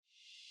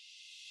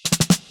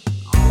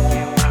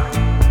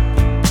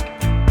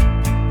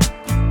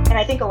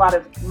I think a lot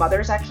of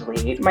mothers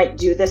actually might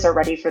do this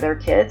already for their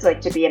kids,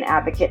 like to be an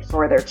advocate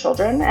for their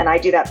children. And I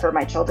do that for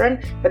my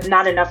children, but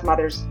not enough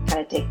mothers kind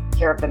of take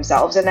care of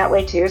themselves in that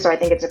way too. So I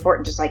think it's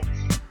important just like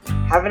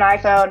have an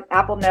iPhone,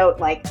 Apple Note,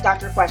 like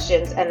doctor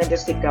questions, and then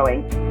just keep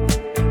going.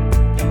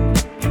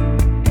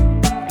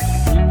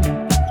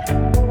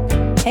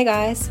 Hey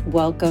guys,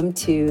 welcome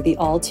to the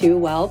All Too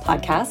Well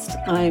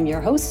podcast. I'm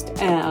your host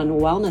and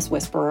wellness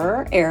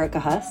whisperer, Erica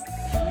Huss.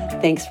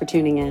 Thanks for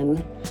tuning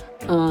in.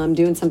 I'm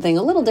doing something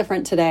a little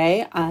different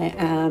today. I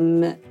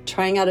am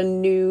trying out a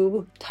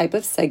new type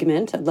of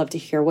segment. I'd love to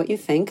hear what you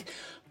think.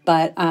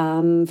 But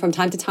from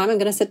time to time, I'm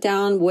going to sit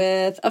down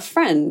with a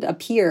friend, a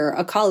peer,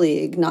 a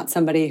colleague, not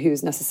somebody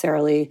who's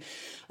necessarily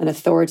an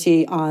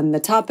authority on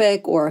the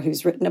topic or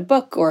who's written a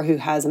book or who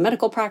has a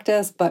medical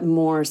practice, but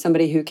more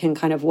somebody who can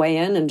kind of weigh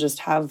in and just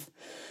have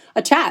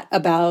a chat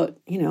about,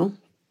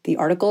 the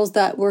articles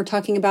that we're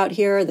talking about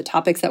here, the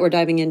topics that we're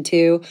diving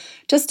into,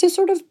 just to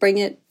sort of bring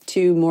it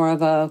to more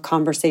of a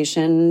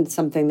conversation,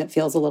 something that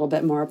feels a little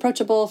bit more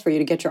approachable for you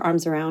to get your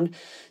arms around.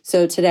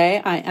 So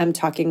today I am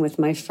talking with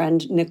my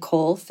friend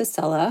Nicole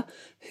Fiscella,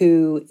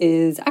 who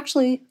is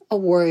actually a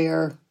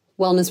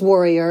wellness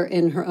warrior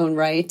in her own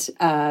right.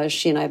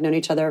 She and I have known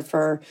each other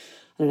for,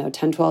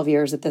 10, 12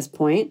 years at this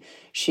point.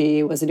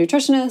 She was a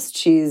nutritionist.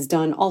 She's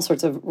done all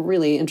sorts of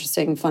really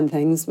interesting, fun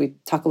things. We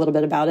talk a little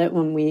bit about it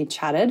when we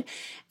chatted.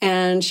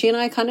 And she and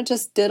I kind of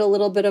just did a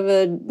little bit of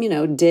a,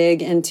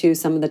 dig into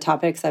some of the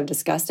topics I've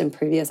discussed in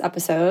previous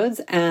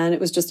episodes. And it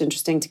was just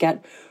interesting to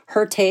get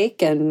her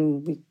take.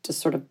 And we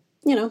just sort of,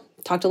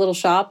 talked a little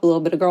shop, a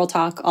little bit of girl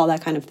talk, all that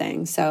kind of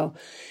thing. So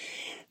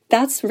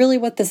that's really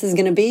what this is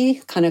going to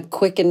be, kind of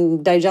quick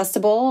and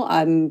digestible.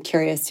 I'm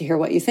curious to hear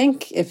what you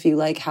think. If you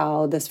like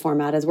how this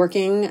format is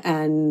working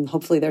and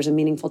hopefully there's a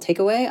meaningful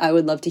takeaway, I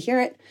would love to hear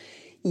it.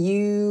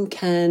 You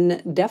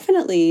can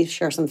definitely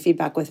share some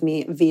feedback with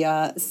me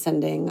via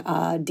sending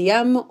a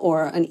DM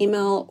or an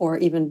email, or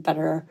even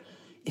better,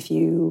 if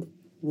you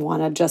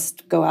want to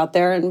just go out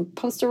there and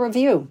post a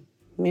review.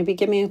 Maybe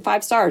give me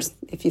 5 stars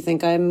if you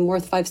think I'm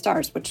worth 5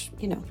 stars, which,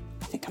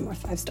 I think I'm worth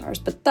 5 stars,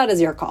 but that is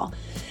your call.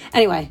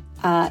 Anyway,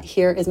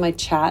 here is my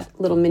chat,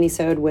 little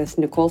minisode with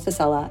Nicole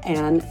Fiscella,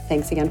 and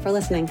thanks again for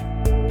listening.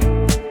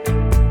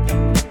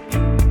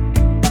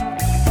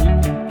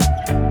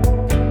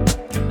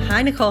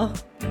 Hi, Nicole.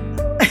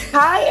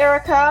 Hi,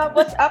 Erica.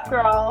 What's up,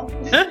 girl?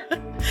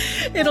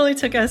 It only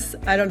took us,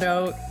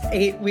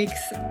 8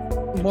 weeks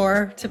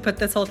more to put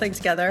this whole thing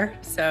together.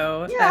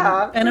 So,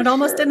 yeah, and it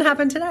almost didn't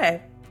happen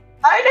today.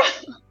 I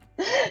know.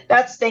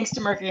 That's thanks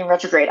to Mercury in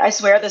retrograde. I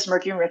swear this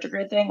Mercury in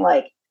retrograde thing,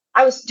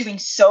 I was doing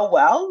so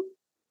well.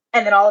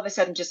 And then all of a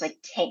sudden just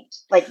tanked,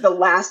 the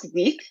last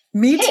week.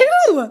 Me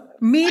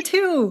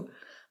too.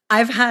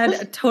 I've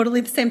had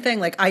totally the same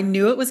thing. I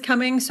knew it was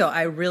coming. So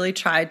I really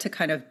tried to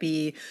kind of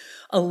be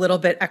a little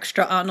bit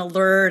extra on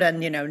alert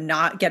and,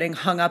 not getting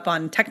hung up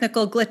on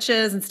technical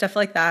glitches and stuff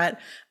like that.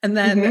 And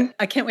then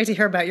I can't wait to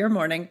hear about your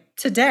morning.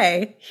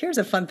 Today, here's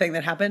a fun thing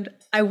that happened.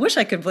 I wish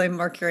I could blame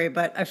Mercury,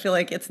 but I feel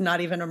like it's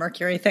not even a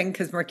Mercury thing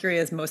because Mercury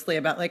is mostly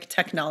about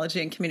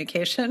technology and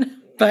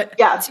communication. But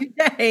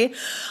today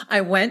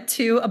I went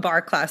to a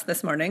bar class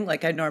this morning,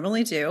 like I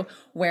normally do,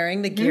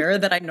 wearing the gear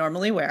that I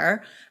normally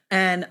wear.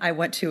 And I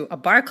went to a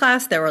bar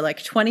class. There were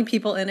 20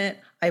 people in it.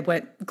 I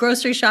went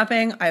grocery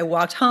shopping. I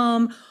walked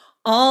home,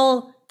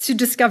 all to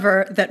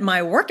discover that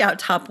my workout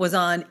top was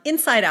on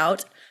inside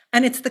out.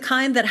 And it's the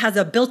kind that has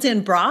a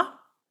built-in bra.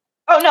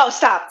 Oh, no,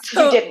 stop.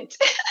 So you didn't.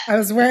 I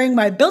was wearing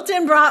my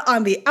built-in bra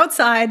on the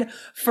outside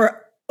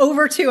for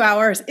over 2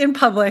 hours in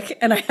public,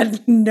 and I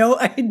had no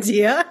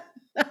idea.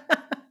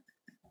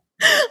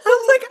 I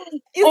was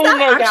like, is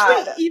that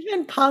actually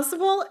even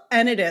possible?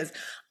 And it is.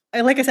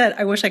 Like I said,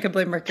 I wish I could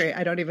blame Mercury.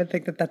 I don't even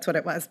think that that's what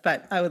it was,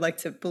 but I would like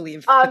to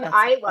believe.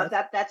 I love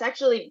that. That's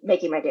actually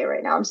making my day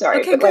right now. I'm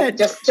sorry. Okay, but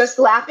good. Just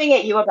laughing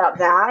at you about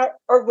that,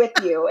 or with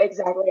you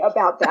exactly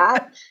about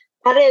that.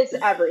 That is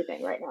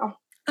everything right now.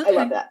 Okay. I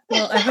love that.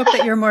 Well, I hope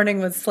that your morning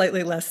was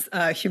slightly less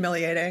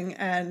humiliating.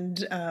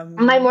 And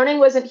my morning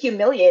wasn't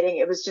humiliating.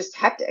 It was just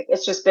hectic.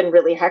 It's just been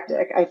really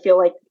hectic. I feel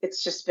like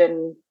it's just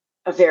been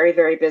a very,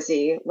 very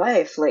busy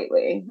life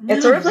lately.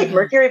 It's sort of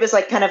Mercury was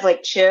kind of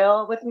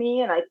chill with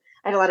me, and I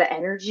had a lot of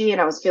energy and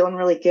I was feeling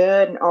really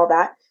good and all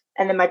that.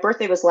 And then my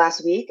birthday was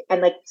last week.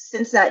 And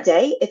since that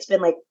day, it's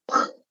been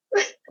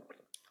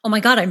oh my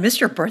God, I missed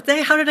your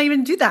birthday. How did I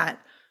even do that?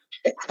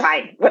 It's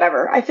fine.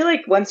 Whatever. I feel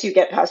like once you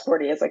get past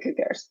 40, it's who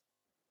cares?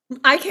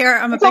 I care.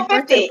 I'm a big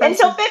birthday person.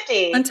 Until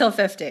 50. Until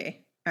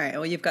 50. All right.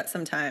 Well, you've got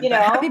some time.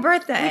 Happy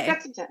birthday. You've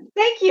got some time.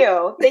 Thank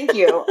you.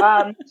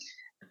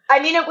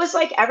 It was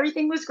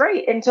everything was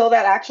great until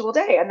that actual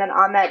day. And then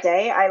on that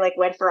day, I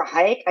went for a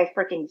hike. I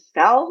freaking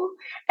fell.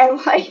 And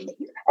I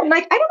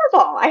never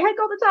fall. I hike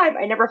all the time.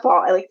 I never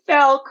fall. I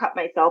fell, cut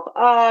myself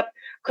up,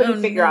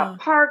 couldn't figure out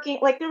parking.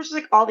 There was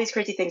just all these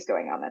crazy things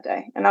going on that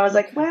day. And I was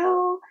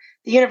well,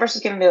 the universe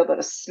is giving me a little bit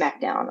of a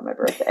smackdown on my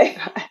birthday.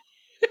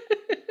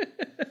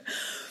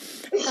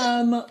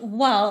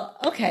 Well,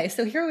 okay.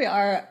 So here we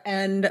are.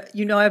 And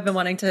I've been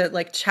wanting to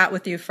like chat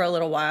with you for a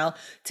little while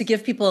to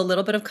give people a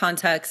little bit of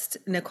context.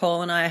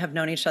 Nicole and I have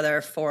known each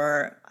other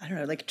for, I don't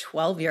know, like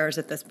 12 years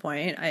at this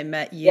point. I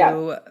met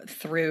you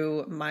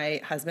through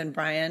my husband,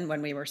 Brian,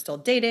 when we were still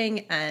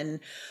dating. And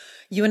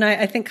you and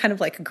I think kind of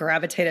like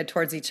gravitated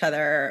towards each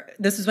other.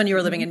 This is when you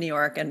were living in New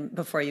York and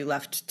before you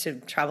left to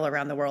travel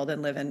around the world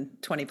and live in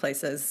 20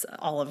 places,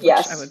 all of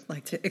which I would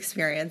like to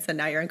experience. And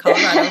now you're in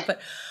Colorado. But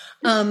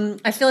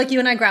I feel like you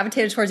and I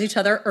gravitated towards each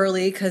other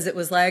early because it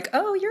was like,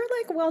 oh, you're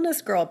like a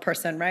wellness girl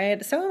person,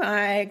 right? So am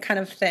I, kind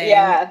of thing.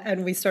 Yeah.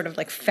 And we sort of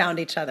like found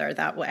each other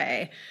that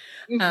way.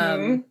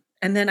 And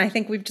then I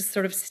think we've just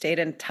sort of stayed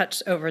in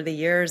touch over the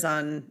years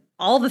on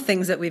all the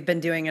things that we've been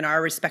doing in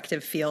our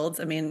respective fields.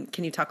 I mean,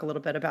 can you talk a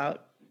little bit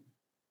about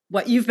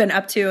what you've been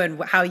up to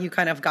and how you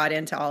kind of got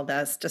into all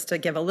this, just to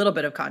give a little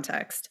bit of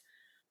context?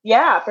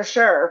 Yeah, for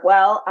sure.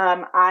 Well,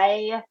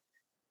 I,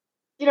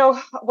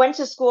 went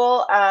to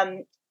school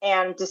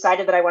and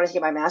decided that I wanted to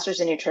get my master's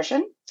in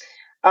nutrition,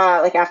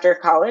 like after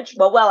college.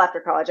 Well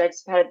after college, I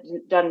just had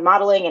done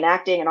modeling and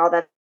acting and all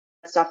that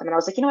stuff. And then I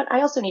was like, you know what?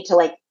 I also need to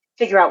like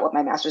figure out what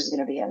my master's is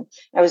going to be in.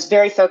 I was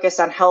very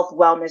focused on health,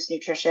 wellness,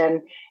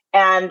 nutrition,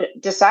 and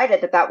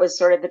decided that that was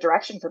sort of the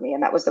direction for me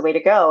and that was the way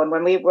to go. And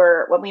when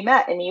we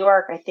met in New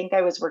York, I think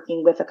I was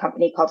working with a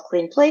company called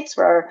Clean Plates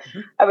where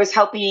I was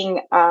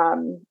helping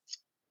kind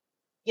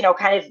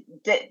of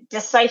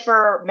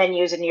decipher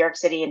menus in New York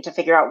City and to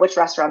figure out which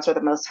restaurants are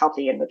the most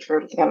healthy and which were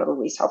kind of the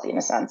least healthy in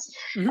a sense.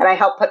 And I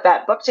helped put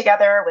that book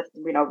together with,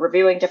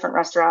 reviewing different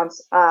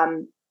restaurants.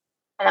 And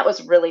that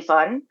was really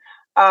fun.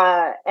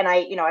 And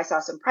I saw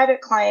some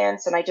private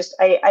clients and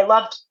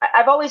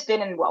I've always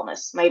been in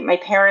wellness. My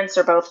parents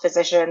are both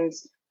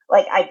physicians.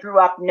 Like I grew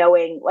up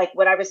knowing, like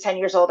when I was 10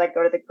 years old, I'd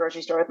go to the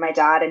grocery store with my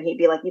dad and he'd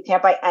be like, you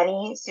can't buy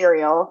any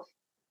cereal.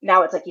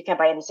 Now it's like, you can't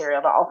buy any cereal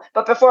at all.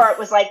 But before it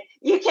was like,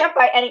 you can't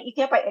buy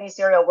any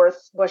cereal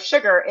with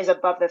sugar is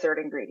above the third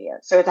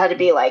ingredient. So it had to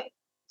be like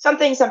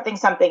something, something,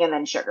 something, and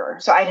then sugar.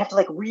 So I'd have to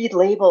like read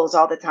labels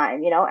all the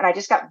time, and I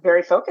just got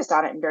very focused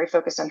on it and very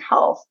focused on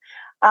health.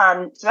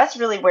 So that's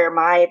really where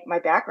my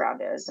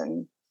background is.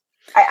 And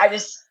I've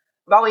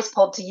always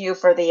pulled to you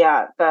for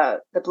the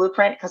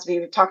blueprint because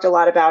we talked a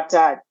lot about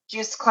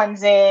juice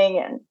cleansing.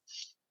 And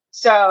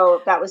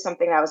so that was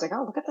something that I was like,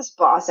 oh, look at this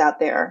boss out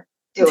there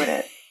doing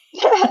it.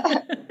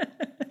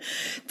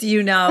 Do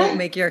you now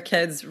make your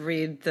kids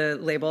read the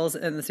labels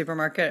in the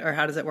supermarket, or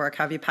how does it work?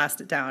 Have you passed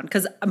it down?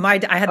 Because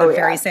I had the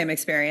very same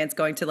experience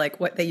going to like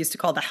what they used to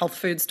call the health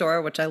food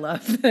store, which I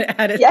love.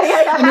 I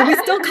mean, we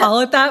still call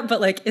it that, but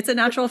like it's a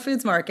natural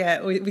foods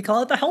market. We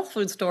call it the health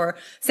food store.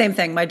 Same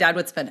thing. My dad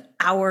would spend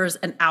hours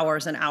and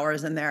hours and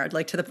hours in there,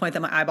 like to the point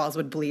that my eyeballs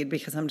would bleed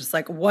because I'm just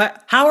like,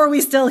 what? How are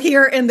we still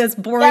here in this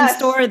boring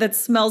store that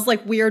smells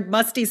like weird,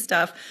 musty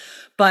stuff?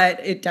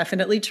 But it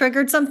definitely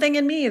triggered something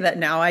in me that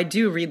now I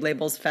do read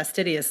labels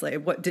fastidiously.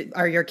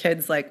 Are your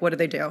kids like, what do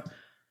they do?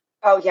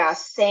 Oh yeah,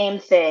 same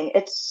thing.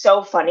 It's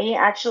so funny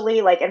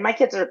actually. Like, and my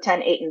kids are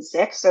 10, 8, and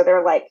 6. So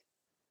they're like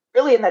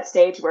really in that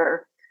stage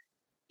where,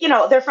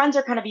 their friends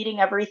are kind of eating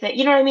everything.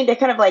 You know what I mean? They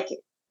kind of like,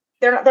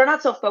 they're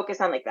not so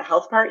focused on like the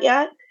health part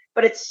yet,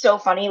 but it's so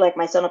funny. Like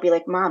my son will be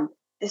like, Mom,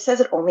 this says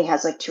it only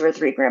has like 2 or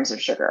 3 grams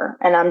of sugar.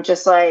 And I'm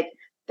just like,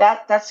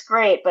 that's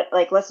great, but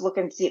like let's look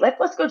and see.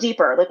 Let's go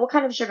deeper. Like, what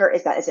kind of sugar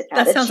is that? Is it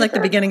added that sounds sugar? like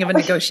the beginning of a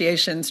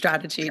negotiation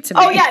strategy to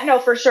me. Oh yeah, no,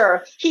 for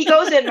sure. He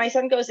goes in. My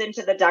son goes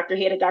into the doctor.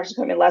 He had a doctor's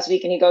appointment last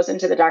week, and he goes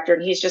into the doctor,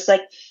 and he's just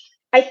like,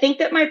 I think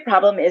that my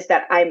problem is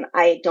that I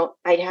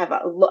have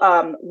a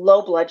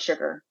low blood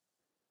sugar.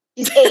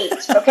 He's 8,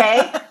 okay,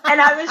 and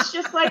I was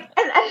just like,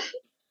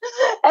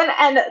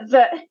 and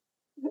the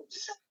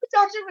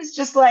doctor was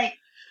just like,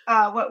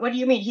 what do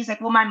you mean? He's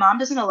like, well, my mom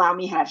doesn't allow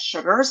me to have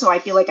sugar, so I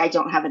feel like I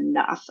don't have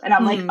enough. And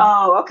I'm like,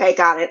 oh, okay,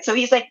 got it. So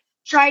he's like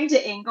trying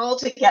to angle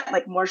to get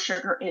like more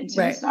sugar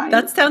into his diet.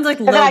 That sounds like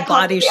low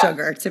body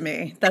sugar to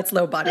me. That's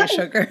low body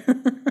sugar.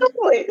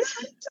 Totally.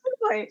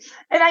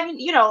 And I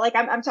mean, like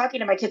I'm talking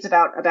to my kids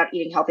about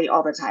eating healthy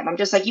all the time. I'm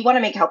just like, you want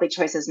to make healthy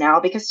choices now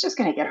because it's just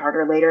going to get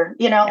harder later.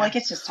 Like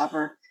it's just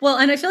tougher. Well,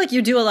 and I feel like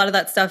you do a lot of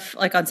that stuff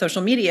like on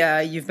social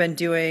media. You've done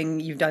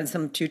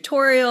some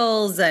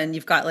tutorials and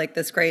you've got like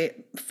this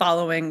great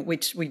following,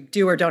 which we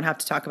do or don't have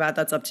to talk about.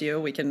 That's up to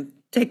you. We can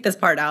take this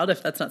part out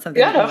if that's not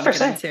something that you want to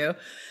get into.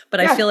 But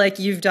I feel like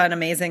you've done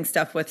amazing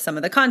stuff with some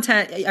of the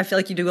content. I feel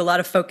like you do a lot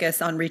of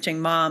focus on reaching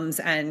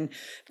moms and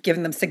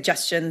giving them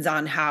suggestions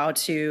on how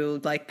to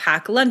like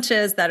pack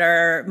lunches that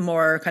are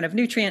more kind of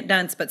nutrient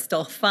dense, but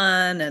still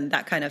fun and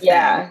that kind of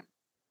thing.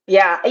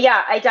 Yeah,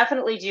 I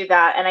definitely do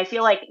that. And I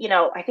feel like,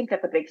 I think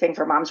that the big thing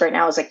for moms right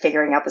now is like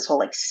figuring out this whole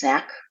like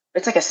snack.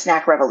 It's like a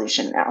snack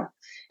revolution now.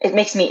 It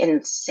makes me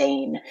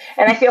insane.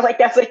 And I feel like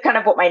that's like kind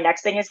of what my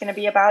next thing is going to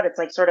be about. It's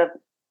like sort of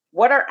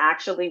what are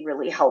actually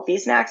really healthy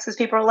snacks? Because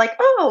people are like,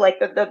 oh, like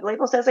the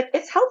label says like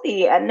it's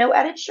healthy and no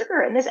added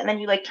sugar and this. And then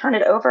you like turn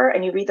it over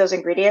and you read those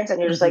ingredients and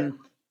you're just like,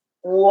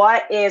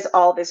 what is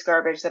all this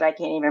garbage that I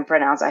can't even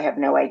pronounce? I have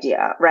no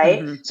idea.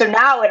 Right. So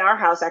now in our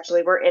house,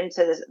 actually, we're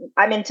into this.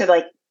 I'm into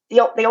like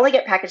they only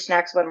get packaged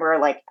snacks when we're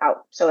like out.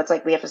 So it's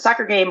like we have a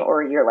soccer game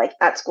or you're like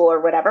at school or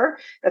whatever.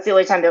 That's the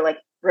only time they're like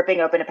ripping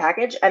open a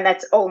package. And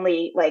that's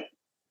only like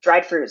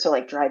dried fruit. So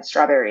like dried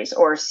strawberries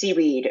or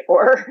seaweed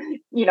or,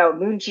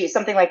 moon cheese,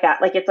 something like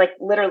that. Like it's like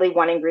literally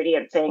one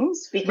ingredient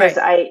things because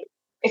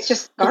it's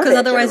just garbage. Because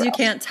otherwise you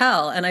can't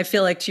tell. And I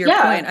feel like to your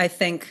point, I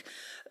think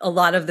a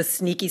lot of the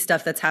sneaky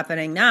stuff that's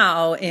happening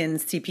now in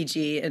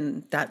CPG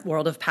and that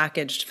world of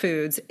packaged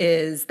foods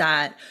is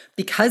that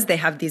because they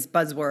have these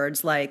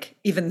buzzwords, like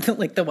even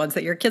like the ones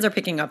that your kids are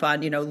picking up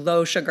on,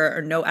 low sugar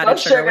or no added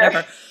sugar,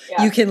 whatever,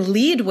 you can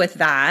lead with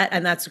that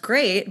and that's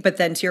great. But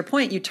then to your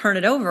point, you turn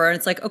it over and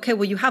it's like, okay,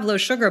 well, you have low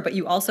sugar, but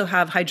you also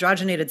have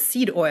hydrogenated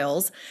seed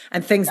oils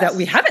and things that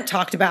we haven't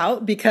talked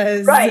about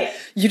because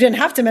you didn't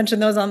have to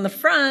mention those on the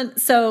front.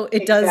 So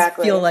it does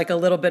feel like a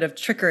little bit of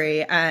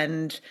trickery.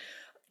 And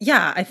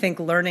yeah, I think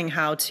learning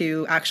how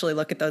to actually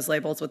look at those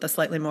labels with a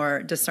slightly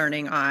more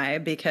discerning eye,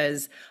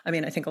 because I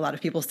think a lot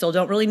of people still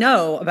don't really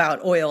know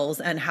about oils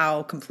and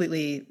how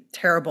completely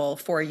terrible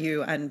for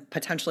you and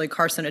potentially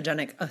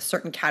carcinogenic a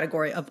certain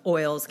category of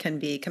oils can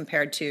be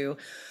compared to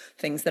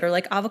things that are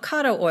like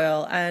avocado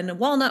oil and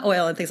walnut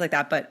oil and things like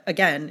that. But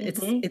again,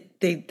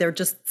 they're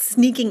just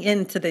sneaking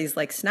into these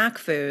like snack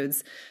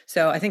foods.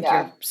 So I think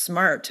you're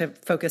smart to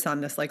focus on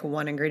this like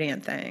one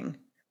ingredient thing.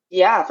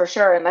 Yeah, for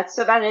sure. And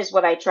that is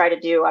what I try to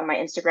do on my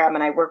Instagram.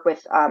 And I work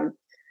with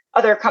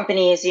other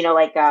companies,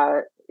 like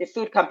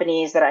food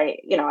companies that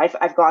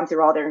I've gone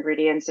through all their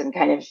ingredients and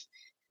kind of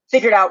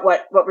figured out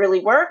what really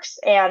works.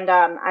 And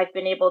I've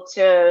been able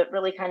to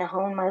really kind of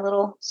hone my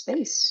little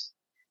space,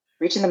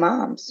 reaching the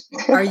moms.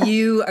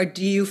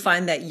 Do you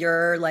find that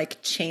you're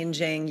like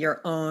changing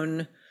your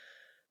own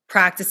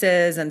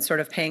practices and sort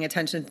of paying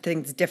attention to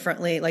things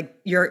differently? Like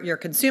you're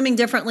consuming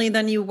differently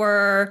than you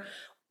were?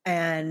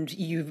 And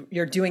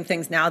you're doing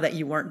things now that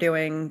you weren't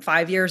doing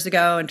 5 years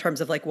ago in terms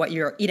of like what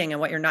you're eating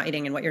and what you're not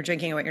eating and what you're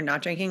drinking and what you're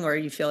not drinking, or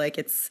you feel like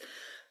it's,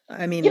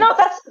 that's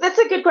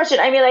a good question.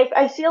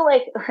 I feel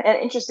like, and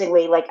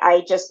interestingly, like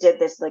I just did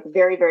this like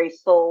very, very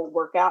full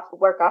workup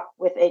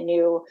with a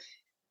new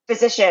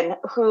physician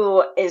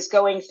who is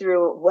going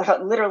through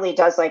what literally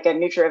does like a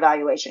nutri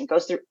evaluation,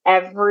 goes through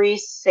every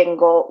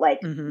single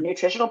like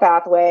nutritional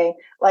pathway,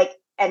 like,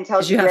 and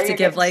tells you have to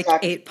give like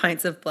 8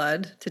 pints of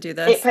blood to do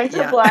this. 8 pints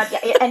of blood.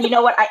 Yeah. And you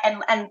know what?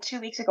 And 2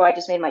 weeks ago, I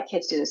just made my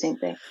kids do the same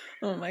thing.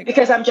 Oh my God.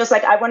 Because I'm just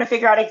like, I want to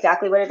figure out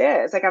exactly what it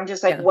is. Like, I'm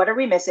just like, what are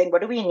we missing? What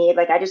do we need?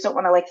 Like, I just don't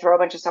want to like throw a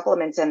bunch of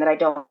supplements in that I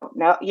don't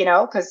know,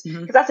 because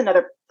that's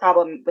another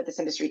problem with this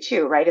industry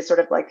too, right? It's sort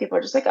of like people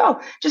are just like,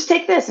 oh, just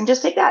take this and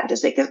just take that and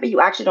just take this, but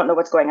you actually don't know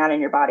what's going on in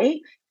your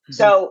body.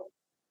 So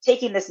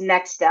taking this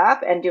next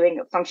step and doing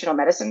a functional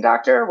medicine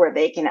doctor where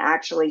they can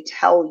actually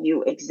tell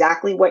you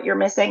exactly what you're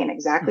missing and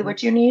exactly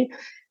what you need,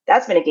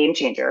 that's been a game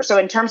changer. So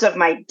in terms of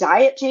my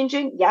diet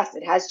changing, yes,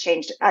 it has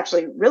changed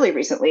actually really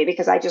recently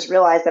because I just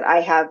realized that I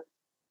have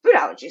food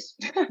allergies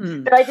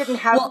that I didn't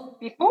have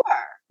before.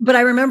 But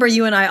I remember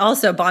you and I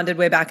also bonded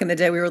way back in the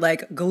day. We were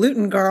like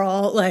gluten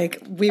girl, like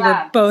we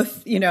were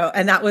both,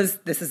 and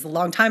this is a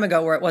long time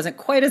ago where it wasn't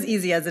quite as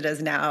easy as it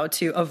is now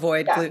to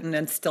avoid gluten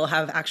and still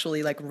have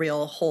actually like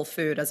real whole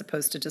food as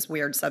opposed to just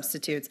weird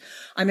substitutes.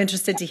 I'm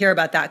interested to hear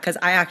about that because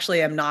I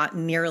actually am not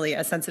nearly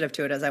as sensitive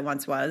to it as I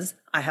once was.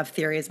 I have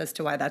theories as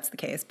to why that's the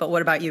case. But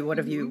what about you? What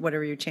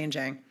are you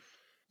changing?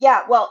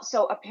 Yeah, well,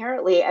 so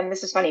apparently, and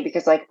this is funny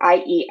because like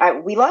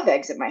we love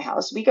eggs at my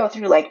house. We go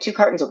through like 2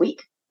 cartons a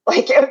week.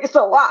 Like it's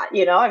a lot,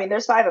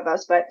 there's 5 of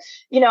us, but,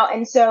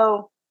 and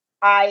so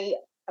I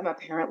am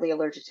apparently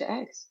allergic to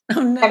eggs.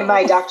 Oh, no. And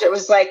my doctor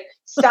was like,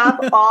 stop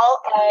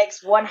all eggs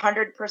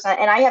 100%.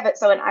 And I have it.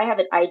 And I have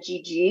an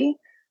IgG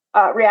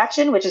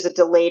reaction, which is a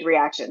delayed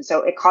reaction.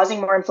 So it causing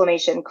more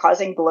inflammation,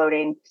 causing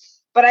bloating.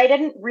 But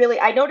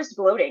I noticed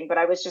bloating, but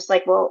I was just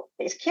like, well,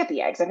 it can't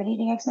be eggs. I've been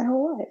eating eggs my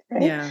whole life.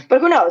 Right? Yeah.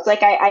 But who knows?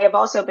 Like I have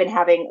also been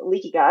having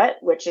leaky gut,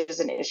 which is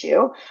an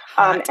issue.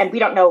 And we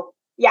don't know.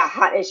 Yeah,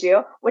 hot issue,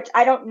 which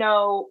I don't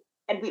know.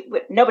 And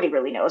nobody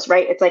really knows,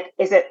 right? It's like,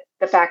 is it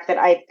the fact that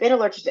I've been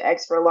allergic to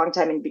eggs for a long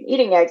time and been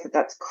eating eggs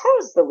that's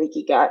caused the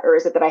leaky gut? Or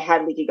is it that I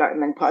had leaky gut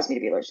and then caused me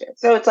to be allergic?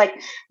 So it's like,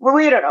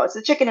 we don't know. It's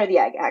the chicken or the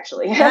egg,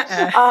 actually,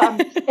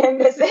 in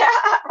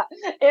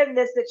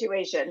this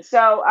situation.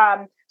 So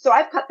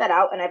I've cut that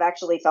out and I've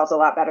actually felt a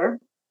lot better.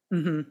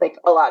 Like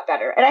a lot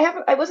better. And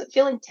I wasn't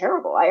feeling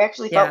terrible. I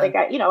actually felt like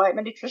I'm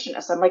a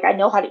nutritionist. I'm like, I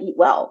know how to eat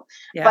well,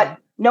 but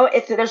no,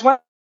 there's one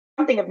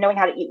thing of knowing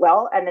how to eat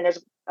well. And then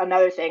there's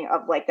another thing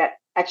of like that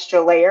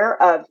extra layer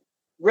of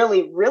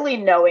really, really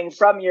knowing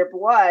from your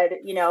blood,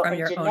 from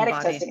and genetic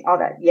testing, all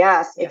that.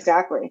 Yes,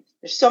 exactly.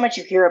 There's so much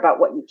you hear about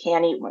what you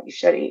can eat and what you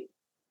should eat,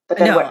 but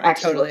then what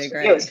actually works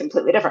for you is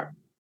completely different.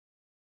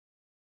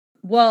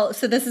 Well,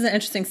 so this is an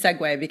interesting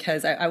segue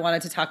because I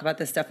wanted to talk about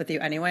this stuff with you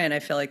anyway. And I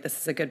feel like this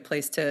is a good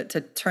place to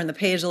turn the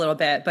page a little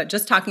bit, but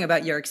just talking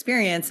about your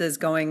experiences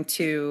going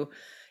to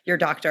your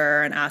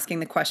doctor and asking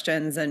the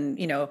questions, and,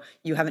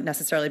 you haven't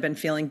necessarily been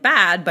feeling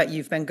bad, but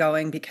you've been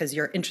going because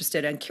you're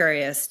interested and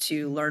curious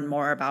to learn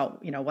more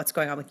about, what's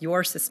going on with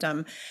your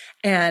system.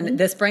 And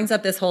this brings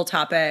up this whole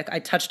topic. I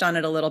touched on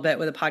it a little bit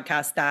with a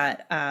podcast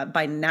that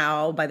by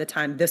the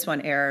time this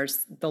one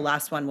airs, the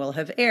last one will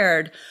have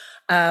aired,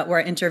 where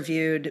I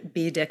interviewed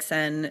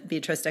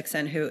Beatrice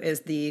Dixon, who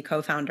is the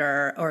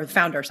founder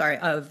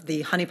of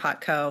the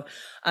Honeypot Co.,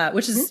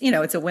 which is,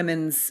 it's a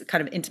women's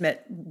kind of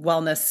intimate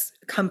wellness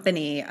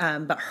company.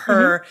 But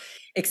her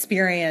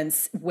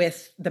experience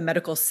with the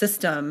medical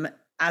system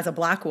as a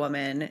Black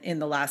woman in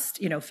the last,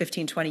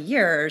 15, 20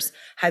 years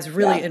has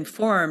really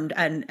informed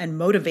and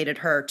motivated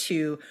her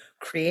to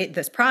create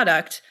this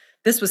product.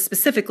 This was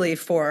specifically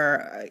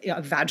for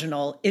a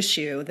vaginal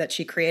issue that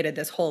she created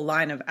this whole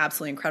line of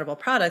absolutely incredible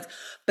products.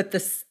 But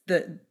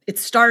it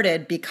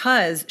started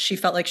because she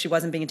felt like she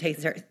wasn't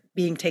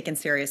being taken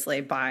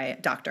seriously by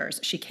doctors.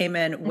 She came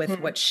in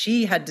with what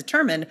she had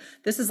determined.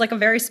 This is like a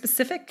very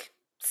specific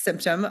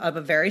symptom of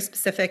a very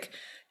specific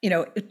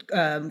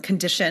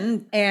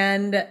condition.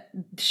 And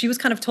she was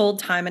kind of told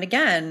time and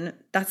again,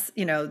 that's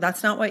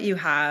not what you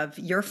have.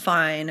 You're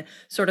fine,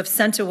 sort of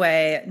sent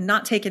away,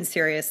 not taken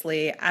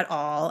seriously at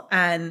all.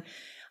 And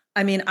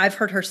I mean, I've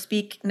heard her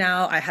speak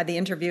now. I had the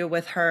interview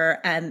with her,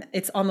 and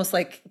it's almost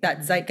like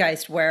that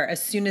zeitgeist where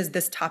as soon as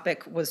this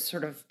topic was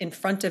sort of in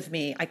front of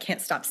me, I can't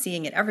stop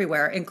seeing it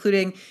everywhere,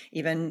 including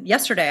even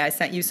yesterday, I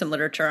sent you some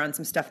literature on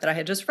some stuff that I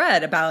had just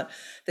read about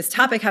this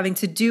topic having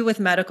to do with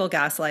medical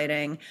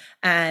gaslighting.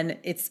 And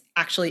it's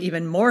actually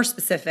even more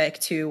specific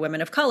to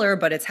women of color,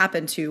 but it's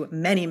happened to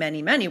many,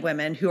 many, many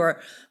women who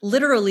are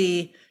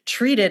literally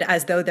treated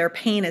as though their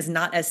pain is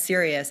not as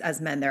serious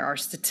as men. There are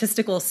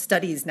statistical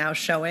studies now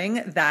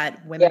showing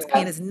that women's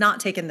pain is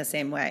not taken the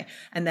same way,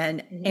 and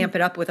then amp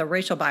it up with a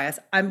racial bias.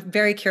 I'm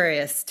very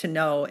curious to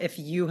know if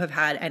you have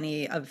had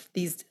any of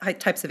these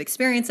types of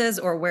experiences,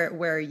 or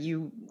where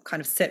you kind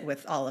of sit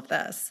with all of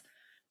this.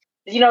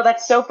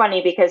 That's so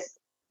funny, because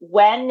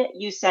when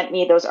you sent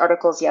me those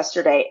articles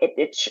yesterday,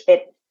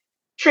 it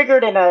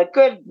triggered in a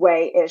good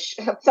way-ish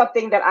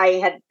something that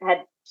I had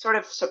sort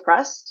of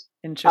suppressed.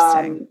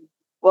 Interesting.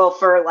 Well,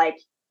 for like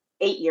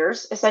 8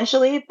 years,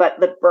 essentially. But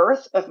the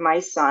birth of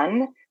my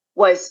son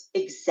was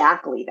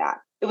exactly that.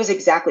 It was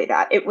exactly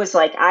that. It was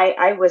like,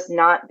 I was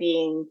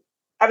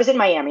in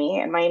Miami,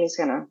 and Miami's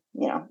gonna,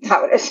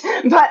 how it is.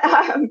 But,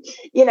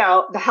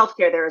 the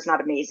healthcare there is not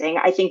amazing.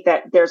 I think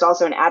that there's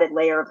also an added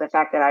layer of the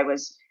fact that I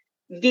was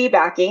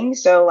VBACing.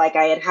 So like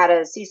I had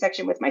a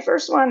C-section with my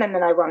first one, and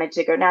then I wanted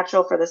to go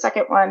natural for the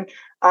second one.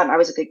 I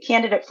was a good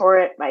candidate for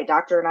it. My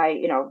doctor and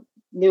I,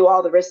 knew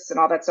all the risks and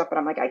all that stuff, but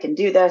I'm like, I can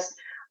do this.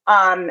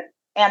 And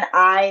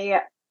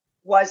I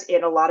was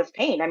in a lot of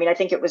pain. I mean, I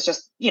think it was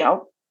just,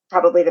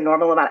 probably the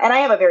normal amount. And I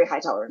have a very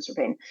high tolerance for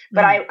pain.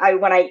 But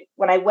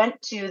when I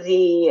went to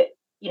the,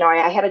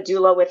 I had a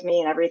doula with me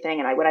and everything.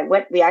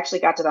 And we actually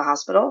got to the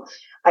hospital.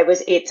 I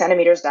was 8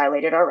 centimeters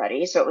dilated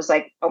already. So it was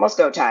like almost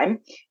go time.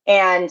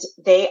 And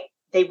they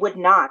would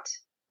not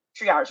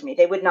triage me.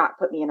 They would not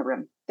put me in a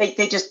room.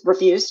 They just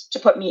refused to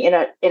put me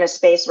in a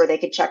space where they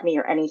could check me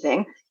or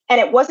anything. And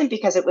it wasn't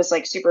because it was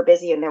like super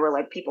busy and there were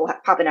like people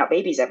popping out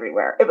babies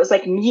everywhere. It was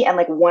like me and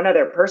like one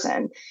other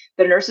person.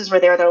 The nurses were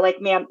there. They're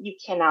like, ma'am, you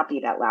cannot be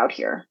that loud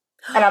here.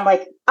 And I'm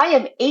like, I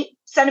am 8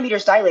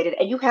 centimeters dilated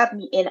and you have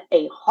me in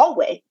a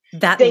hallway.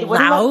 That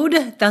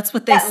loud? That's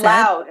what they said?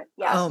 Loud.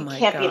 Yes, oh my you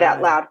can't God. be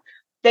that loud.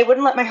 They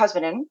wouldn't let my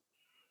husband in.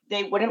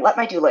 They wouldn't let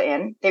my doula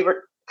in. I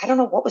don't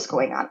know what was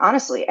going on,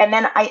 honestly. And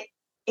then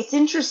it's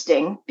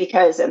interesting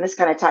because, and this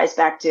kind of ties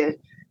back to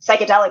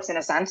psychedelics in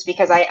a sense,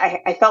 because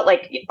I felt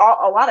like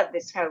a lot of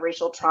this kind of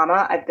racial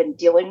trauma I've been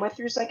dealing with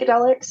through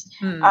psychedelics.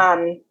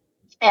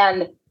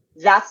 And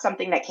that's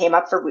something that came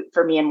up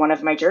for me in one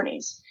of my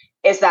journeys,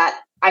 is that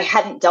I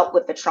hadn't dealt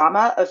with the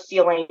trauma of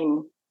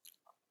feeling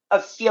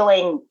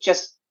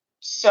just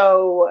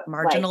so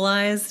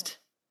marginalized.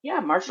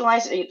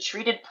 Marginalized,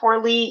 treated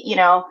poorly.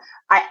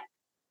 I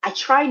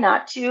try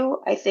not to,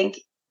 I think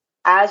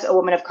as a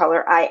woman of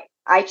color,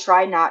 I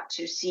try not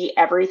to see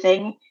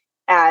everything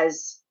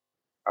as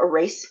a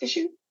race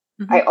issue.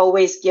 I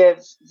always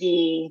give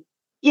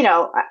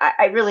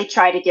I really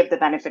try to give the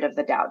benefit of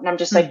the doubt. And I'm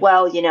just like,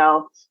 well,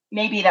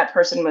 maybe that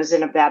person was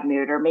in a bad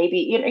mood, or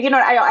maybe,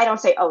 I don't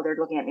say, oh, they're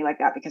looking at me like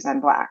that because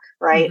I'm Black.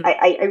 Right.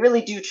 I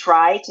really do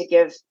try to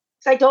give,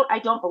 because I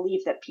don't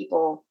believe that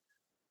people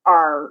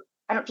are,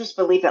 I don't just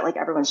believe that like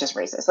everyone's just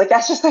racist. Like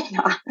that's just like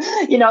not,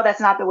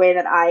 that's not the way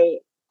that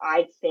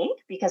I think,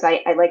 because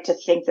I like to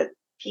think that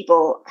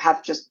people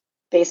have just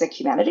basic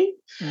humanity.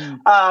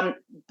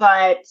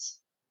 But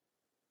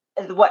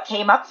what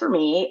came up for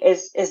me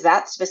is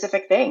that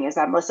specific thing, is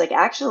I'm just like,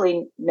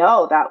 actually,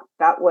 no,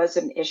 that was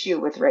an issue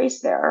with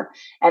race there.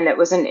 And it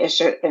was an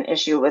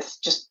issue with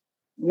just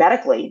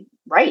medically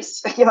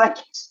race. It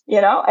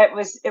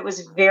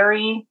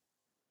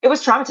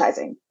was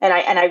traumatizing.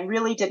 And I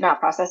really did not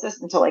process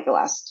this until like the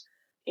last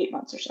 8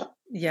 months or so.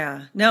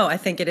 Yeah, no, I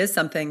think it is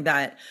something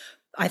that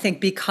I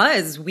think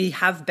because we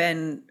have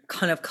been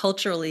kind of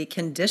culturally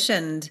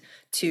conditioned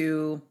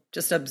to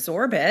just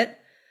absorb it.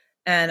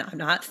 And I'm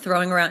not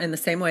throwing around in the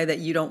same way that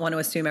you don't want to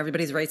assume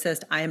everybody's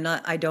racist.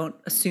 I don't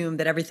assume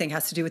that everything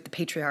has to do with the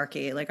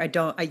patriarchy. Like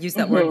I use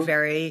that word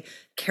very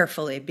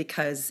carefully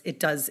because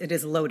it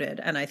is loaded.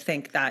 And I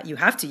think that you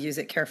have to use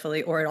it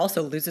carefully or it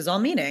also loses all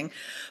meaning.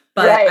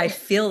 But I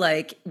feel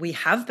like we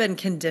have been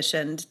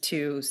conditioned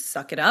to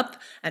suck it up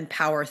and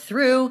power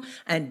through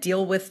and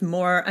deal with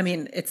more. I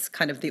mean, it's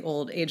kind of the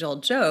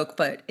age-old joke,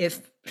 but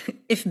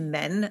if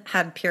men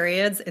had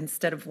periods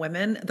instead of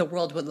women, the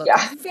world would look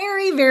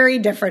very, very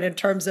different in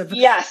terms of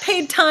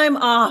paid time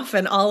off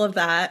and all of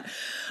that.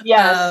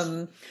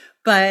 Yes.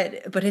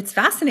 But it's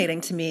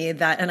fascinating to me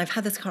that, and I've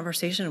had this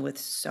conversation with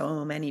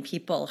so many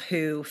people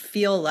who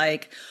feel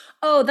like,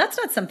 oh, that's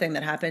not something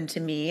that happened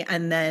to me.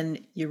 And then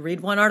you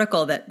read one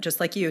article that, just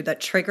like you, that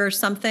triggers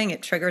something,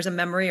 it triggers a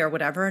memory or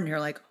whatever. And you're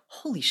like,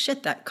 holy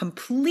shit, that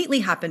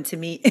completely happened to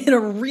me in a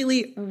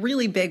really,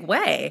 really big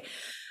way.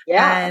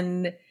 Yeah.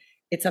 And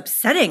it's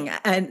upsetting.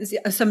 And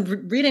so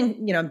I'm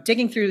reading, I'm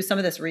digging through some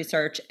of this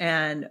research.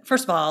 And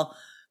first of all,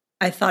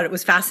 I thought it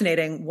was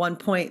fascinating. One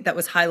point that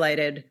was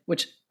highlighted,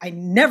 which I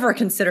never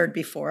considered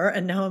before.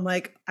 And now I'm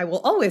like, I will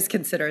always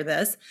consider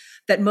this,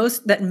 that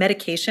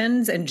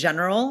medications in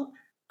general,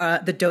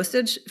 the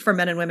dosage for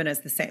men and women is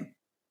the same,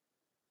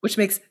 which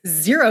makes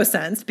zero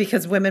sense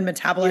because women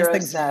metabolize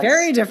things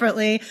very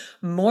differently.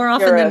 More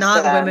often than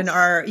not, women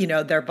are,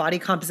 their body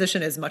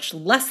composition is much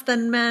less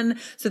than men.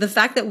 So the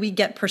fact that we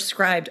get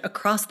prescribed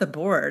across the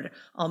board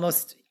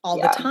almost all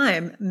the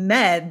time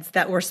meds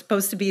that were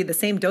supposed to be the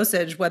same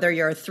dosage, whether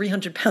you're a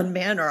 300-pound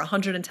man or a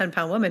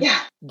 110-pound woman,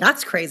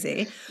 that's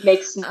crazy.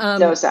 Makes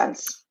no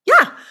sense.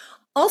 Yeah.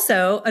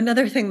 Also,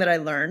 another thing that I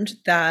learned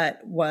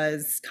that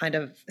was kind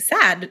of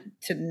sad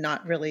to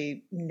not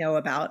really know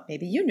about,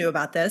 maybe you knew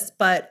about this,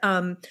 but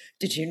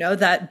did you know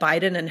that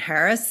Biden and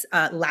Harris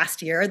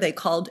last year, they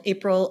called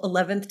April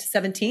 11th to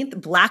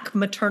 17th Black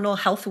Maternal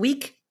Health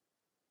Week?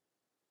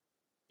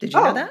 Did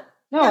you know that?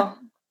 No. Yeah.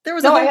 There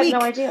was a whole I had week.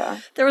 No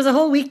idea. There was a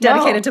whole week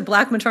dedicated to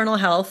Black maternal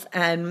health.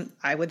 And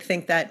I would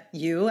think that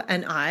you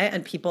and I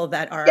and people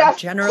that are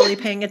generally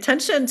paying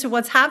attention to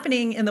what's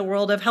happening in the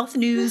world of health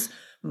news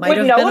might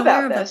have been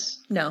aware of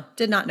this. No,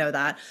 did not know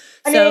that.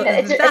 I mean,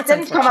 it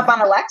didn't come up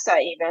on Alexa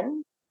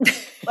even.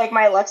 Like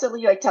my Alexa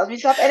tells me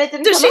stuff and it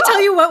didn't Does come she up.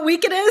 tell you what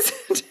week it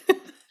is?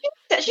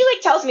 She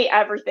tells me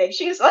everything.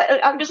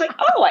 I'm just like,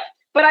 oh,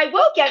 but I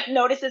will get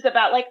notices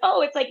about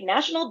it's like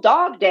National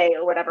Dog Day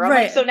or whatever. I'm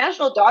like, so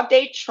National Dog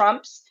Day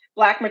trumps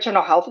Black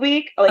Maternal Health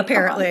Week?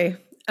 Apparently.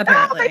 Oh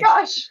my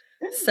gosh.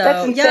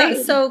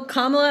 So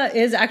Kamala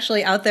is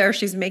actually out there.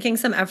 She's making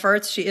some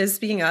efforts. She is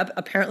speaking up,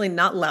 apparently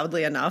not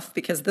loudly enough,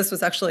 because this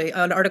was actually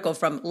an article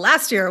from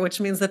last year, which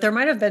means that there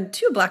might have been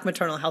 2 Black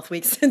Maternal Health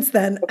Weeks since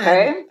then.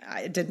 Okay.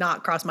 And it did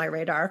not cross my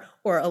radar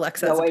or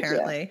Alexa's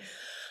apparently.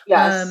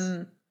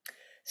 Yes.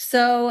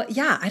 So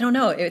yeah, I don't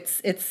know.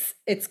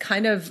 It's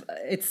kind of,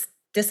 it's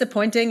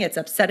disappointing. It's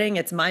upsetting.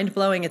 It's mind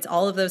blowing. It's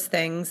all of those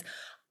things.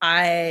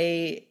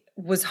 I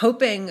was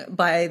hoping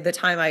by the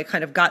time I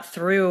kind of got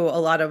through a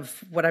lot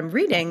of what I'm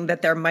reading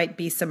that there might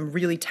be some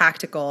really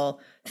tactical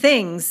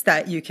things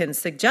that you can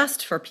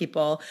suggest for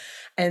people.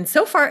 And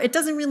so far, it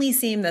doesn't really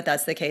seem that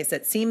that's the case.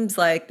 It seems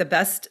like the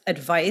best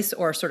advice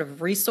or sort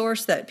of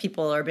resource that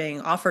people are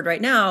being offered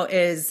right now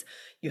is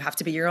you have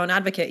to be your own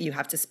advocate. You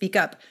have to speak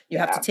up. You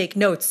have to take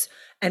notes.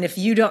 And if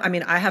you don't,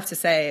 I have to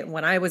say,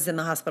 when I was in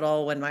the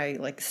hospital, when my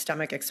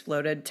stomach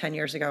exploded 10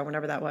 years ago,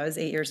 whenever that was,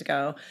 8 years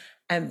ago,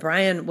 and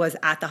Brian was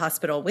at the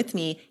hospital with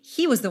me,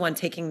 he was the one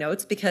taking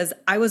notes because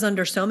I was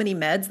under so many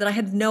meds that I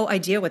had no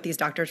idea what these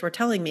doctors were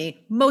telling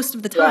me most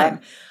of the time.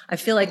 Yeah. I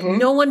feel like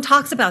no one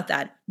talks about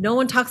that. No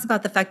one talks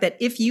about the fact that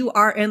if you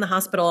are in the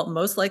hospital,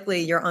 most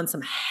likely you're on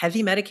some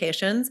heavy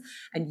medications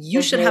and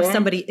you should have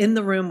somebody in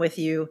the room with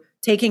you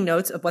taking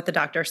notes of what the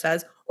doctor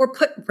says, or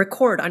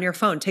record on your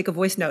phone, take a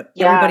voice note.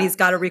 Yeah. Everybody's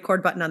got a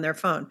record button on their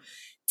phone.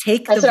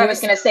 That's what I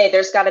was going to say.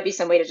 There's got to be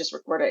some way to just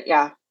record it.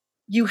 Yeah.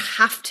 You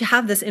have to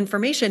have this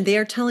information. They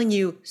are telling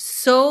you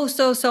so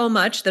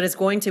much that is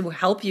going to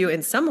help you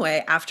in some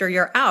way after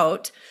you're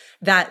out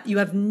that you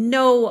have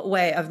no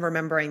way of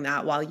remembering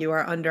that while you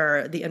are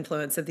under the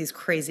influence of these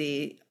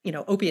crazy,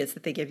 opiates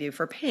that they give you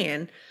for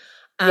pain.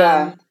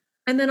 And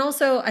then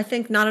also, I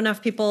think not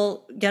enough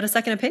people get a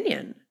second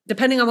opinion,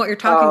 depending on what you're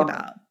talking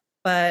about.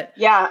 But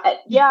you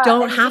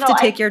don't have to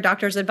take your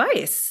doctor's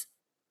advice.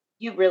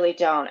 You really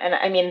don't. And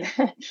I mean,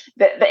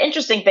 the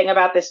interesting thing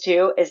about this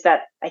too is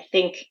that I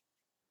think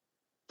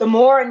the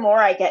more and more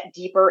I get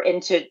deeper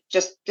into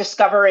just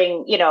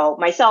discovering,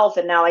 myself,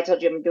 and now I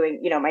told you I'm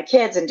doing, my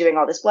kids and doing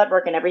all this blood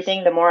work and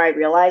everything, the more I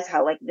realize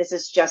how this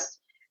is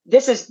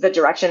the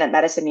direction that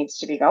medicine needs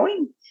to be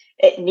going.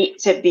 It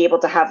needs to be able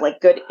to have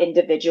good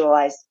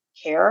individualized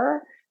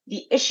care.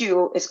 The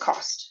issue is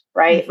cost,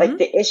 right? Mm-hmm.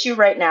 The issue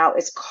right now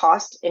is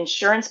cost.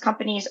 Insurance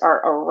companies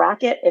are a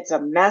racket. It's a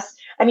mess.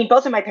 I mean,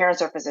 both of my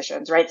parents are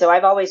physicians, right? So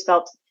I've always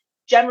felt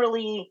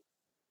generally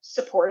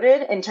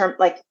supported in terms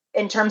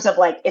in terms of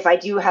like, if I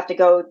do have to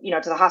go,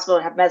 to the hospital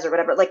and have meds or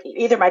whatever, like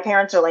either my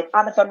parents are like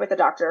on the phone with the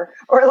doctor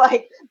or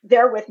like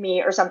they're with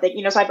me or something,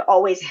 so I've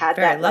always had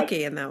very that. lucky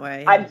like, in that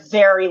way. I'm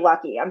very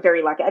lucky. I'm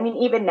very lucky. I mean,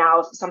 even now,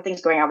 if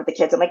something's going on with the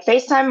kids, I'm like,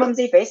 FaceTime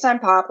Mumsy, FaceTime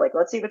Pop, like,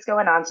 let's see what's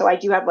going on. So I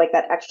do have like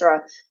that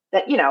extra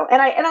that,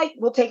 and I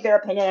will take their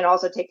opinion and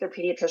also take their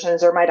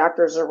pediatricians or my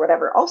doctors or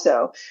whatever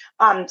also.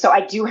 So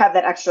I do have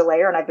that extra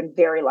layer, and I've been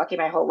very lucky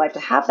my whole life to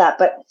have that.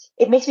 But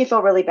it makes me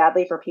feel really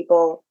badly for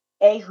people,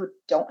 A, who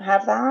don't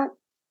have that.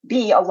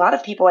 B, a lot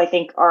of people I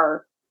think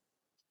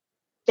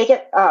they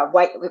get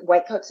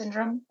white coat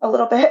syndrome a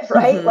little bit,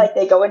 right? Mm-hmm. Like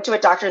they go into a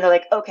doctor and they're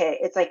like, okay,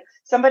 it's like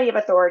somebody of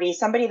authority,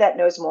 somebody that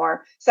knows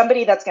more,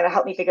 somebody that's going to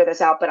help me figure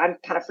this out, but I'm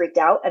kind of freaked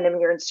out. And then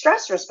when you're in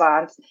stress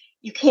response,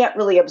 you can't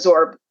really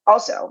absorb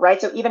also,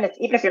 right? So even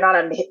if you're not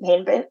on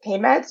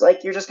pain meds,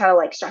 like you're just kind of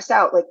like stressed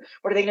out, like,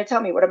 what are they going to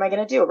tell me? What am I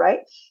going to do? Right.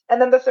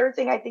 And then the third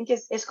thing I think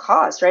is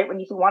cost, right? When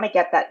you want to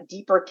get that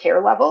deeper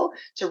care level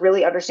to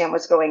really understand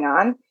what's going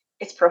on,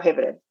 it's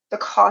prohibitive. The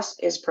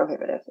cost is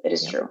prohibitive. It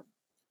is true.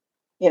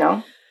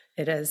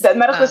 It is. The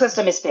medical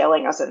system is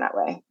failing us in that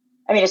way.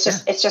 I mean,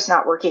 it's just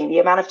not working. The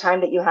amount of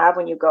time that you have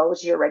when you go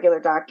to your regular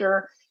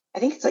doctor, I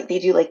think it's like they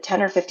do like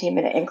 10 or 15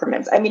 minute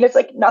increments. I mean, it's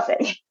like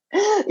nothing,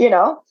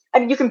 I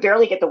mean, you can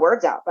barely get the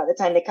words out by the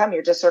time they come.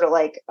 You're just sort of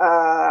like,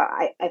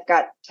 I've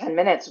got 10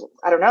 minutes.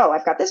 I don't know.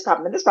 I've got this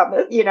problem and this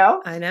problem,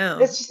 I know.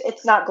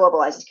 It's not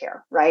globalized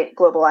care, right?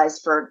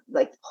 Globalized for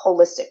like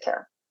holistic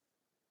care.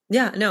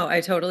 Yeah, no,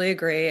 I totally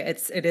agree.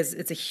 It's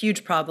a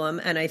huge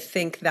problem. And I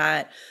think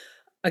that,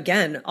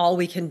 again, all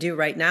we can do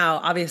right now,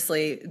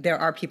 obviously there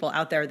are people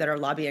out there that are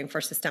lobbying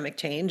for systemic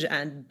change,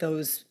 and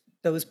those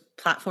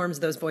platforms,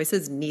 those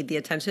voices need the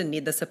attention,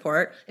 need the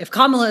support. If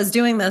Kamala is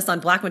doing this on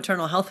Black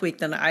Maternal Health Week,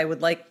 then I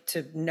would like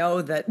to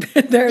know that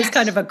there's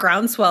kind of a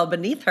groundswell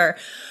beneath her.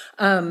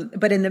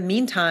 But in the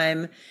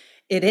meantime,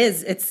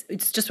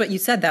 it's just what you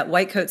said, that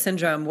white coat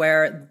syndrome,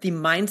 where the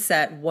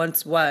mindset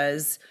once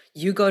was,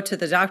 you go to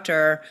the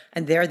doctor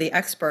and they're the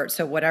expert.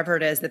 So whatever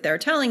it is that they're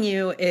telling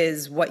you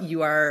is what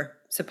you are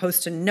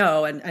supposed to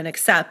know and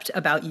accept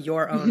about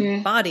your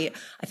own body.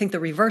 I think the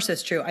reverse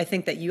is true. I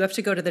think that you have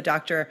to go to the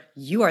doctor.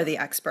 You are the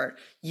expert.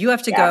 You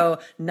have to go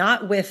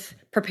not with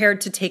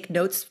prepared to take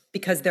notes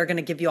because they're going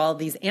to give you all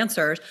these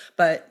answers,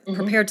 but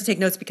prepared to take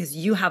notes because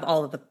you have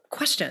all of the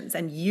questions,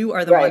 and you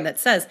are the one that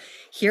says,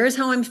 here's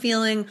how I'm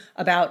feeling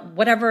about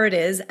whatever it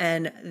is.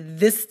 And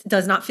this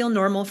does not feel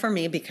normal for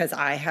me because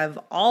I have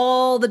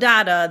all the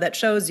data that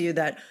shows you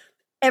that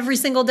every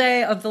single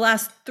day of the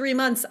last 3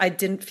 months, I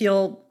didn't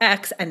feel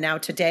X. And now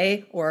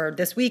today or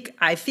this week,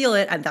 I feel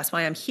it. And that's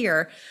why I'm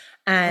here.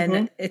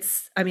 And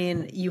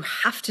you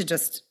have to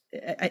just,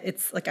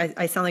 it's like,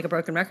 I sound like a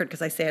broken record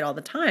because I say it all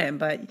the time,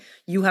 but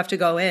you have to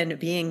go in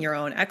being your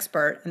own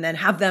expert and then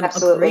have them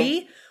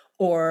agree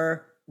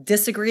or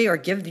disagree or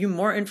give you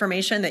more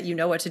information that you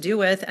know what to do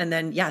with. And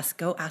then, yes,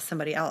 go ask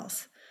somebody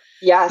else.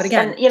 Yes. But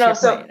again, and,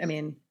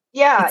 point,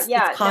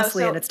 it's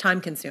costly and it's time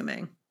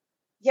consuming.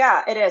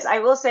 Yeah, it is. I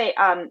will say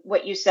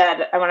what you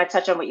said, I want to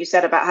touch on what you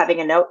said about having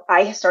a note.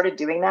 I started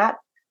doing that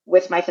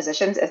with my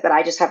physicians, is that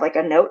I just have like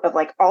a note of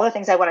like all the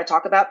things I want to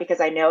talk about because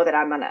I know that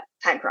I'm on a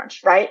time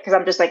crunch, right? Because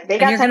I'm just like, they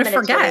got 10 minutes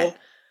for me.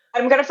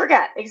 I'm going to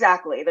forget.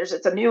 Exactly.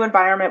 It's a new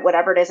environment,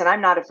 whatever it is. And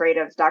I'm not afraid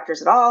of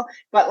doctors at all.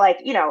 But like,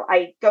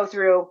 I go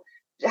through,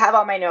 have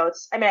all my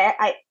notes. I mean,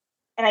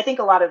 I think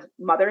a lot of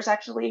mothers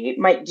actually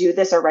might do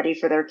this already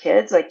for their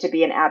kids, like to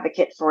be an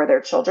advocate for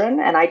their children.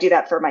 And I do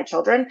that for my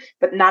children,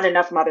 but not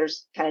enough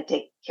mothers kind of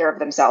take care of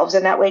themselves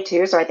in that way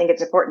too. So I think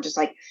it's important, just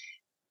like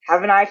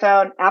have an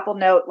iPhone, Apple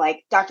Note,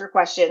 like doctor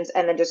questions,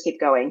 and then just keep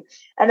going.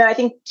 And then I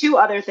think two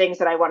other things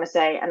that I want to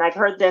say, and I've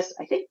heard this,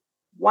 I think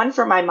one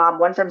from my mom,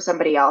 one from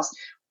somebody else.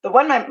 The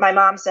one my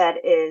mom said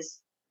is,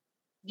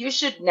 you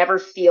should never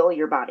feel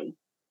your body.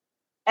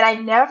 And I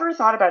never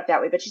thought about it that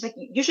way, but she's like,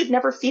 you should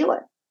never feel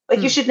it.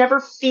 Like you should never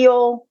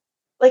feel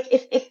like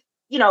if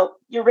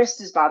your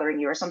wrist is bothering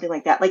you or something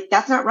like that, like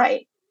that's not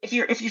right. If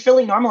you're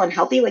feeling normal and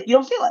healthy, like you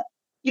don't feel it.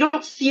 You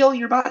don't feel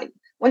your body.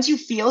 Once you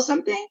feel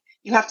something,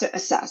 you have to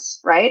assess,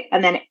 right?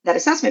 And then that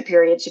assessment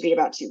period should be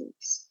about 2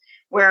 weeks,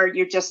 where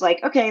you're just like,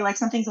 okay, like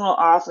something's a little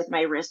off with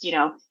my wrist,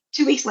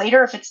 2 weeks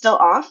later, if it's still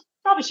off,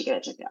 probably should get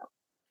it checked out.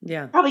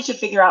 Yeah. Probably should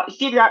figure out,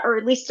 or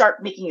at least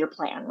start making your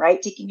plan, right?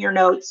 Taking your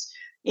notes,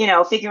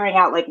 figuring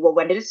out like, well,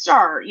 when did it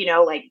start?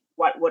 Like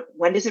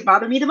when does it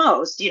bother me the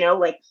most?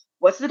 Like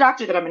what's the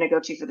doctor that I'm going to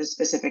go to for this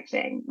specific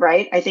thing,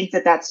 right? I think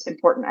that that's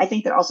important. I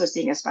think that also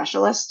seeing a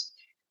specialist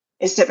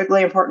is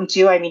typically important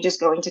too. I mean, just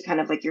going to kind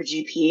of like your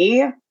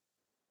GP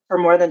for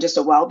more than just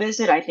a well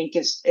visit, I think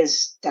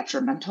is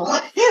detrimental.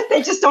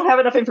 They just don't have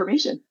enough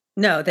information.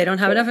 No, they don't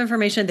have enough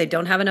information. They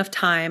don't have enough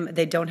time.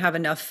 They don't have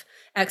enough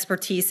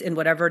expertise in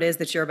whatever it is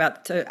that you're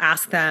about to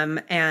ask them.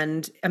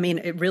 And I mean,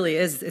 it really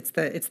is, it's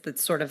the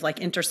sort of like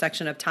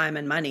intersection of time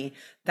and money.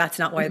 That's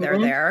not why they're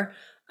there.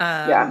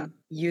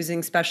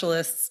 Utilizing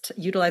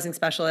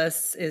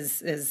specialists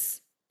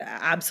is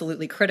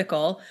absolutely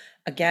critical.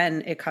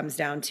 again, it comes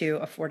down to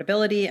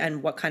affordability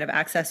and what kind of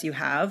access you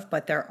have.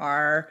 But there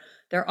are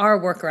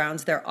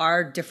workarounds. There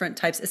are different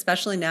types,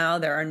 especially now,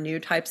 there are new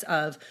types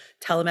of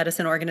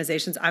telemedicine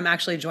organizations. I'm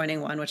actually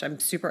joining one, which I'm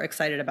super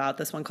excited about,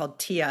 this one called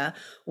TIA,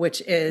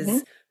 which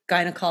is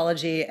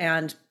gynecology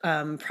and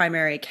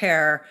primary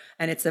care.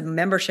 And it's a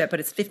membership, but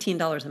it's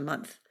 $15 a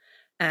month.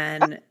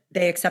 And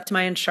they accept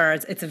my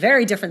insurance. It's a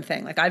very different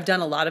thing. Like, I've done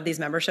a lot of these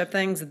membership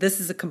things. This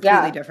is a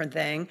completely different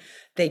thing.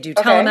 They do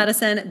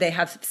telemedicine. They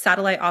have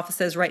satellite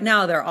offices right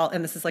now. They're all,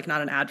 and this is like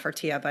not an ad for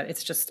TIA, but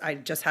it's just, I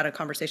just had a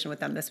conversation with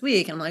them this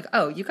week. And I'm like,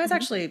 oh, you guys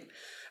actually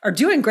are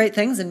doing great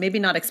things and maybe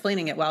not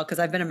explaining it well, because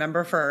I've been a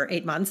member for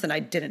 8 months and I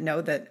didn't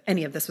know that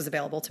any of this was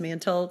available to me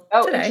until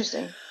today.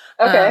 Interesting.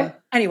 Okay.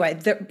 Anyway,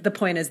 the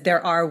point is,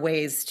 there are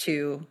ways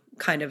to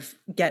kind of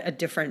get a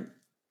different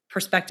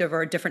perspective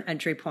or a different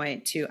entry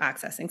point to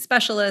accessing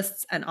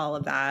specialists and all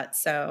of that.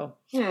 So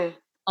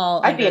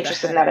I'd be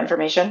interested in that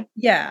information.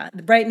 Yeah.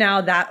 Right now,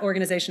 that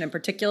organization in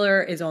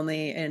particular is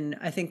only in,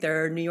 I think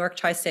they're New York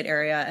tri-state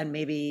area, and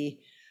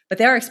maybe, but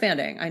they are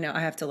expanding. I know,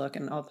 I have to look,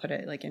 and I'll put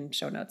it like in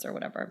show notes or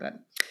whatever. But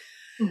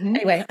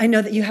anyway, I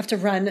know that you have to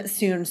run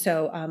soon,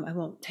 so I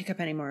won't take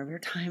up any more of your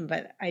time,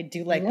 but I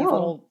do like these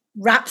little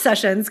rap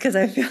sessions, because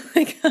I feel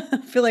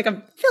like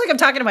I'm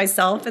talking to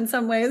myself in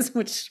some ways,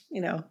 which,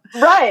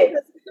 right,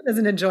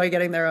 doesn't enjoy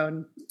getting their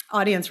own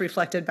audience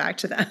reflected back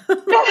to them. But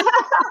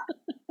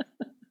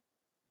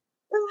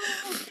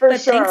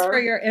thanks for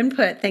your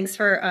input. Thanks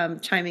for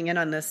chiming in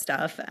on this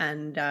stuff,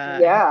 and do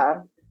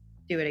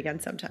it again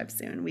sometime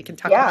soon. We can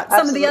talk about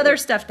some of the other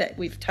stuff that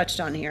we've touched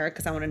on here,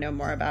 because I want to know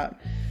more about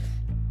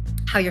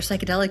how your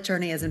psychedelic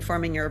journey is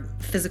informing your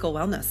physical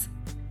wellness.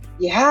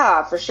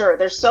 Yeah, for sure.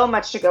 There's so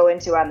much to go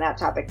into on that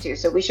topic too.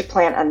 So we should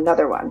plan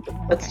another one.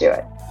 Let's do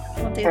it.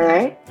 We'll do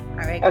that. All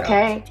right.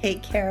 Okay.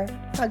 Take care.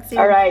 Talk soon.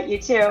 All right. You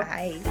too.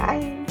 Bye.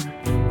 Bye.